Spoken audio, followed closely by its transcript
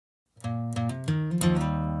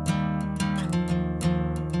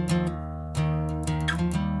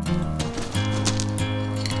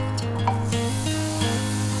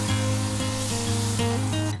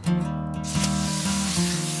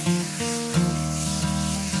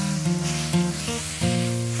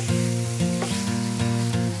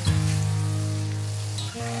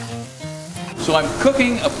So I'm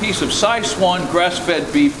cooking a piece of size 1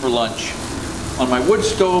 grass-fed beef for lunch on my wood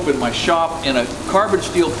stove in my shop in a carbon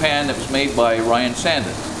steel pan that was made by Ryan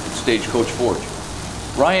Sanden, Stagecoach Forge.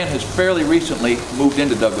 Ryan has fairly recently moved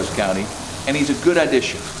into Douglas County, and he's a good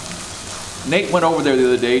addition. Nate went over there the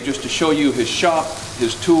other day just to show you his shop,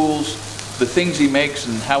 his tools, the things he makes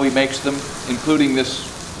and how he makes them, including this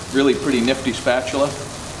really pretty nifty spatula.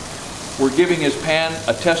 We're giving his pan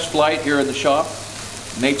a test flight here in the shop.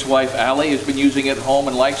 Nate's wife Allie has been using it at home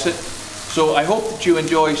and likes it. So I hope that you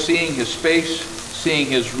enjoy seeing his space, seeing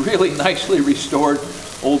his really nicely restored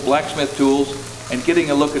old blacksmith tools, and getting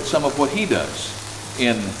a look at some of what he does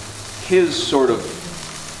in his sort of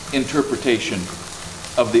interpretation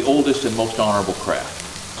of the oldest and most honorable craft.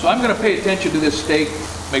 So I'm going to pay attention to this steak,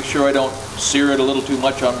 make sure I don't sear it a little too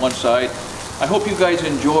much on one side. I hope you guys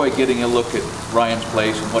enjoy getting a look at Ryan's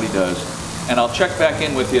place and what he does. And I'll check back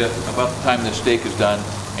in with you about the time this steak is done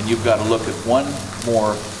and you've got to look at one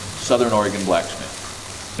more Southern Oregon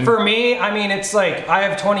blacksmith. For me, I mean, it's like I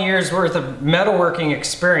have 20 years worth of metalworking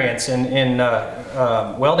experience in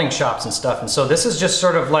welding shops and stuff. And so this is just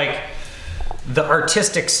sort of like the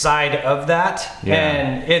artistic side of that. Yeah.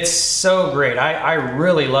 And it's so great. I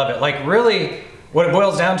really love it. Like really, what it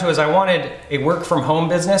boils down to is I wanted a work from home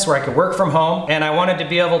business where I could work from home, and I wanted to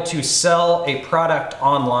be able to sell a product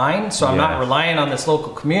online. So I'm not relying on this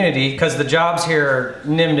local community because the jobs here are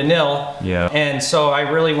nim to nil. Yeah. And so I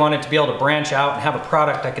really wanted to be able to branch out and have a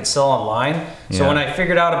product I could sell online. So when I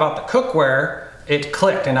figured out about the cookware, it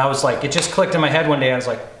clicked, and I was like, it just clicked in my head one day. I was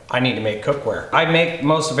like, I need to make cookware. I make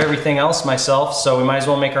most of everything else myself, so we might as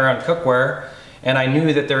well make our own cookware. And I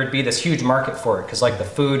knew that there would be this huge market for it because like the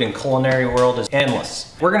food and culinary world is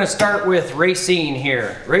endless. We're gonna start with Racine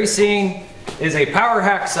here. Racine is a power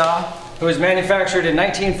hacksaw. It was manufactured in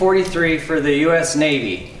 1943 for the US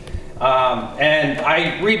Navy. And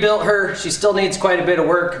I rebuilt her. She still needs quite a bit of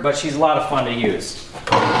work, but she's a lot of fun to use.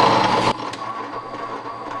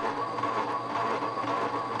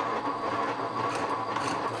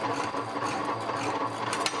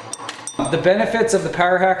 The benefits of the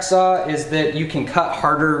power hacksaw is that you can cut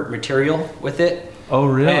harder material with it. Oh,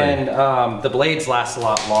 really? And the blades last a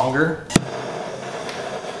lot longer.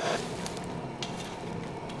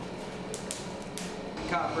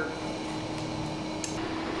 Copper.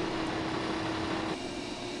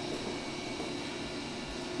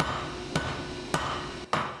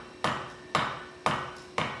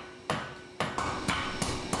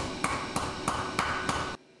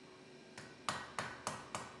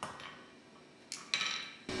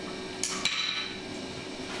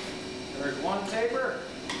 There's one taper.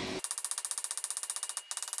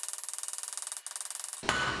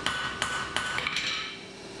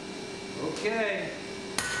 Okay,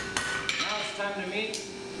 now it's time to meet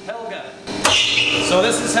Helga. So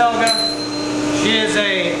this is Helga. She is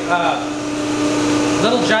a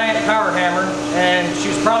little giant power hammer, and she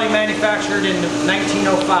was probably manufactured in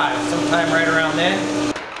 1905, sometime right around then.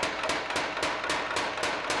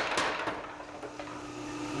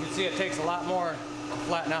 You can see it takes a lot more to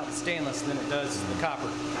flatten out the stainless than it does the copper.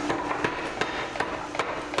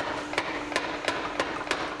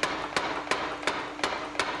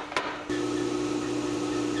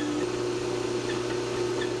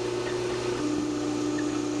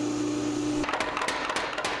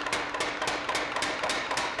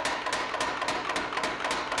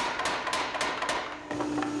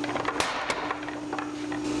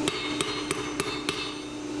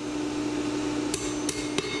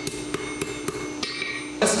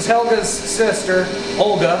 This is Helga's sister,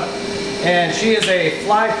 Olga, and she is a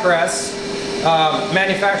fly press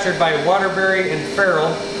manufactured by Waterbury and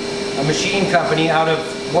Farrell, a machine company out of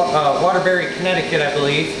Waterbury, Connecticut, I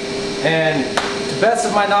believe. And to the best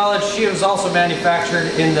of my knowledge, she was also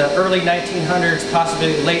manufactured in the early 1900s,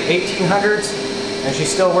 possibly late 1800s, and she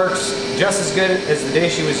still works just as good as the day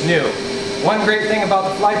she was new. One great thing about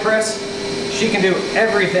the fly press, she can do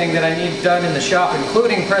everything that I need done in the shop,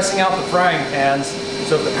 including pressing out the frying pans.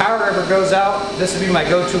 So if the power ever goes out, this would be my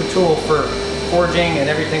go-to tool for forging and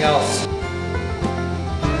everything else.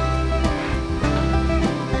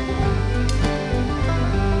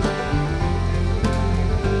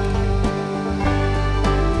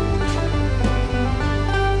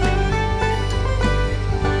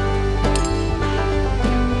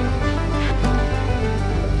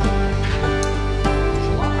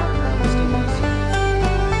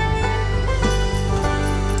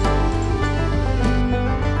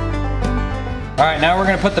 All right, now we're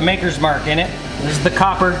gonna put the maker's mark in it. This is the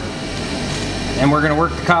copper, and we're gonna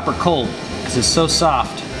work the copper cold because it's so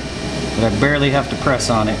soft that I barely have to press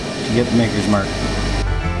on it to get the maker's mark.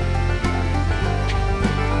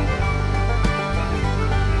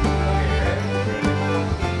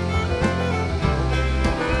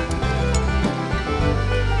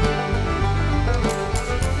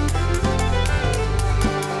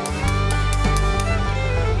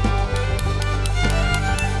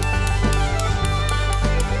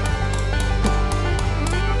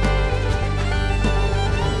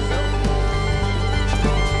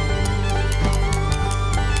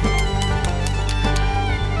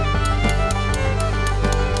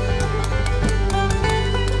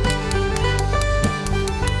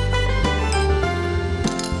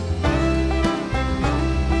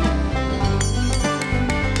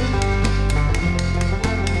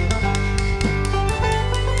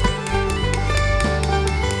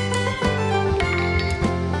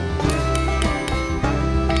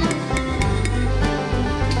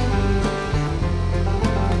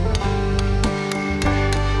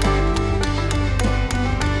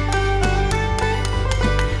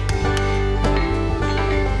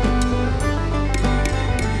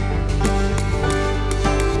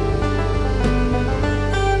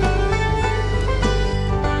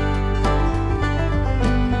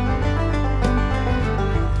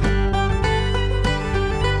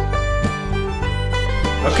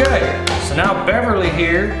 Beverly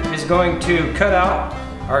here is going to cut out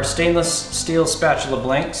our stainless steel spatula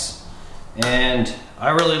blanks. And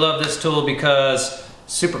I really love this tool because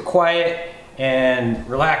it's super quiet and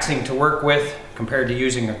relaxing to work with compared to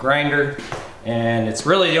using a grinder. And it's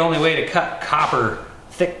really the only way to cut copper,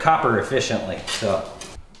 thick copper efficiently. So.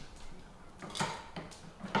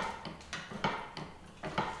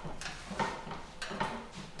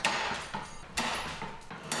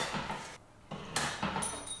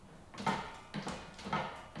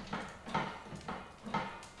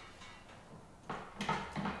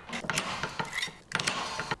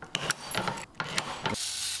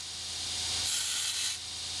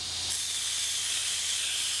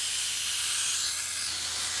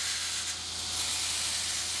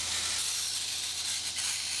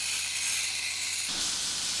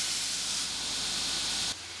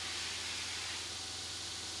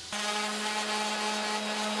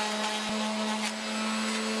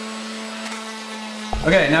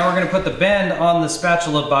 Okay, now we're going to put the bend on the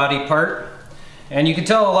spatula body part. And you can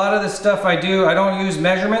tell a lot of this stuff I do, I don't use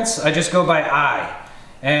measurements, I just go by eye.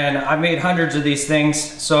 And I've made hundreds of these things,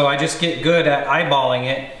 so I just get good at eyeballing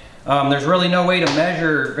it. There's really no way to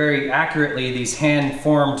measure very accurately these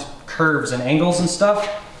hand-formed curves and angles and stuff.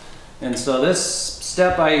 And so this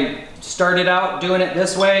step, I started out doing it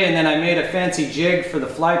this way, and then I made a fancy jig for the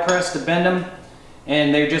fly press to bend them.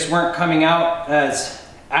 And they just weren't coming out as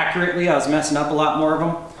accurately. I was messing up a lot more of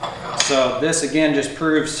them. So this again just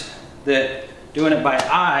proves that doing it by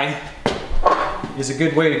eye is a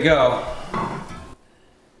good way to go.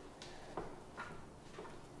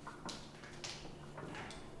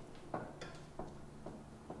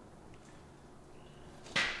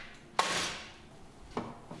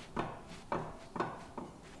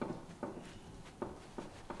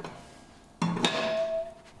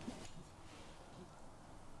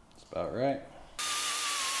 That's about right.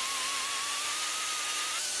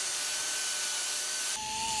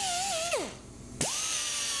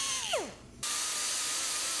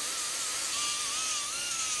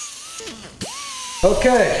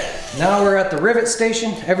 Okay, now we're at the rivet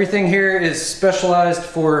station. Everything here is specialized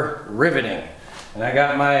for riveting. And I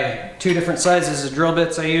got my 2 different sizes of drill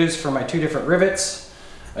bits I use for my 2 different rivets.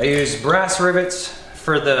 I use brass rivets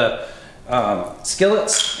for the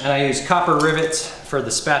skillets, and I use copper rivets for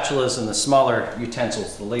the spatulas and the smaller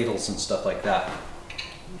utensils, the ladles and stuff like that.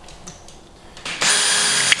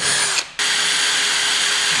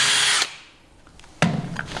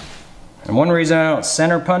 And one reason I don't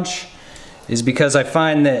center punch is because I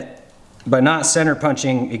find that by not center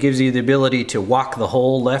punching, it gives you the ability to walk the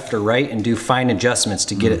hole left or right and do fine adjustments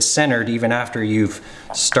to get it centered even after you've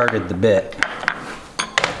started the bit.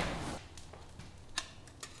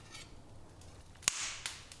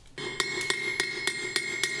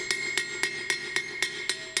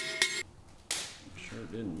 Sure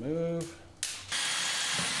it didn't move.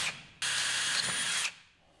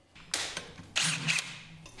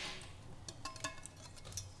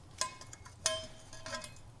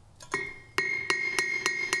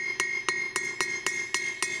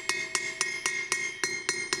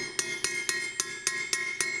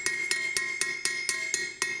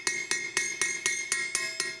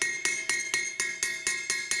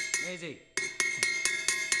 Easy.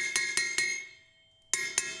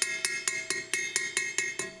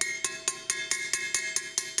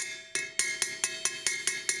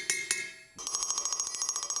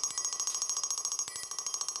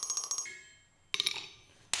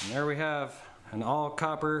 And there we have an all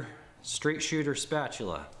copper straight shooter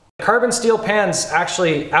spatula. Carbon steel pans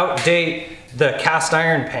actually outdate the cast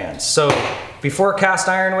iron pans. So before cast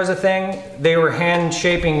iron was a thing, they were hand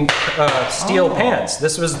shaping steel pans.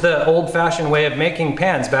 This was the old-fashioned way of making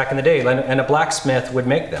pans back in the day, and a blacksmith would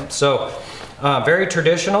make them. So very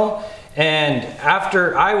traditional. And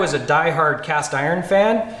after, I was a die-hard cast iron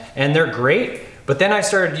fan, and they're great, but then I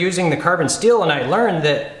started using the carbon steel, and I learned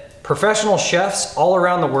that professional chefs all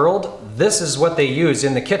around the world, this is what they use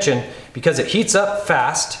in the kitchen because it heats up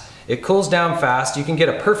fast. It cools down fast. You can get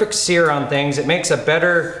a perfect sear on things. It makes a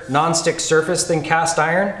better non-stick surface than cast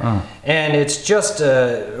iron. And it's just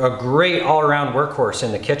a great all-around workhorse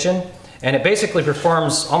in the kitchen. And it basically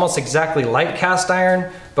performs almost exactly like cast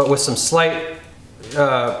iron, but with some slight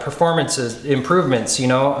performance improvements, you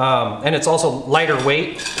know. And it's also lighter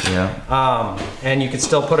weight. Yeah. And you can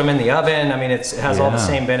still put them in the oven. I mean, it has all the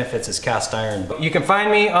same benefits as cast iron. You can find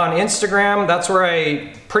me on Instagram. That's where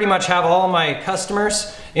I pretty much have all my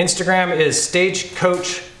customers. Instagram is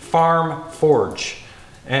Stagecoach Farm Forge,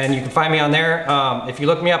 and you can find me on there. If you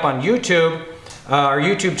look me up on YouTube, our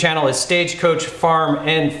YouTube channel is Stagecoach Farm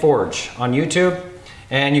and Forge on YouTube,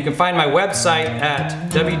 And you can find my website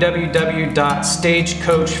at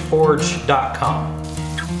www.stagecoachforge.com.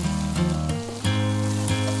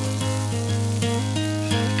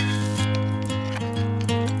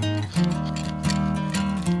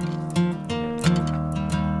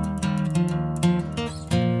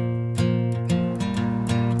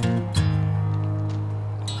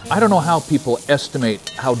 I don't know how people estimate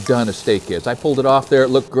how done a steak is. I pulled it off there, it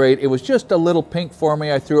looked great. It was just a little pink for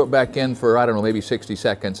me. I threw it back in for, I don't know, maybe 60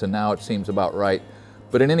 seconds, and now it seems about right.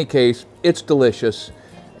 But in any case, it's delicious,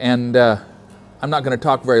 and I'm not gonna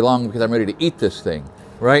talk very long because I'm ready to eat this thing,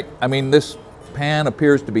 right? I mean, this pan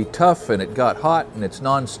appears to be tough, and it got hot, and it's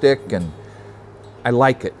non-stick, and I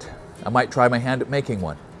like it. I might try my hand at making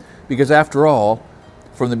one. Because after all,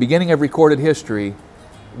 from the beginning of recorded history,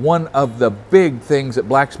 one of the big things that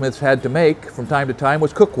blacksmiths had to make from time to time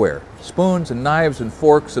was cookware. Spoons and knives and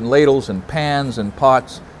forks and ladles and pans and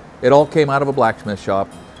pots. It all came out of a blacksmith shop.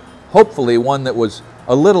 Hopefully one that was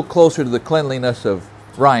a little closer to the cleanliness of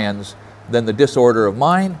Ryan's than the disorder of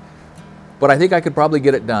mine. But I think I could probably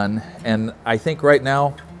get it done, and I think right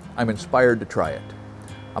now I'm inspired to try it.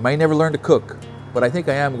 I may never learn to cook, but I think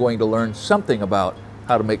I am going to learn something about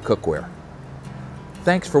how to make cookware.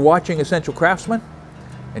 Thanks for watching Essential Craftsman,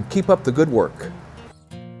 and keep up the good work.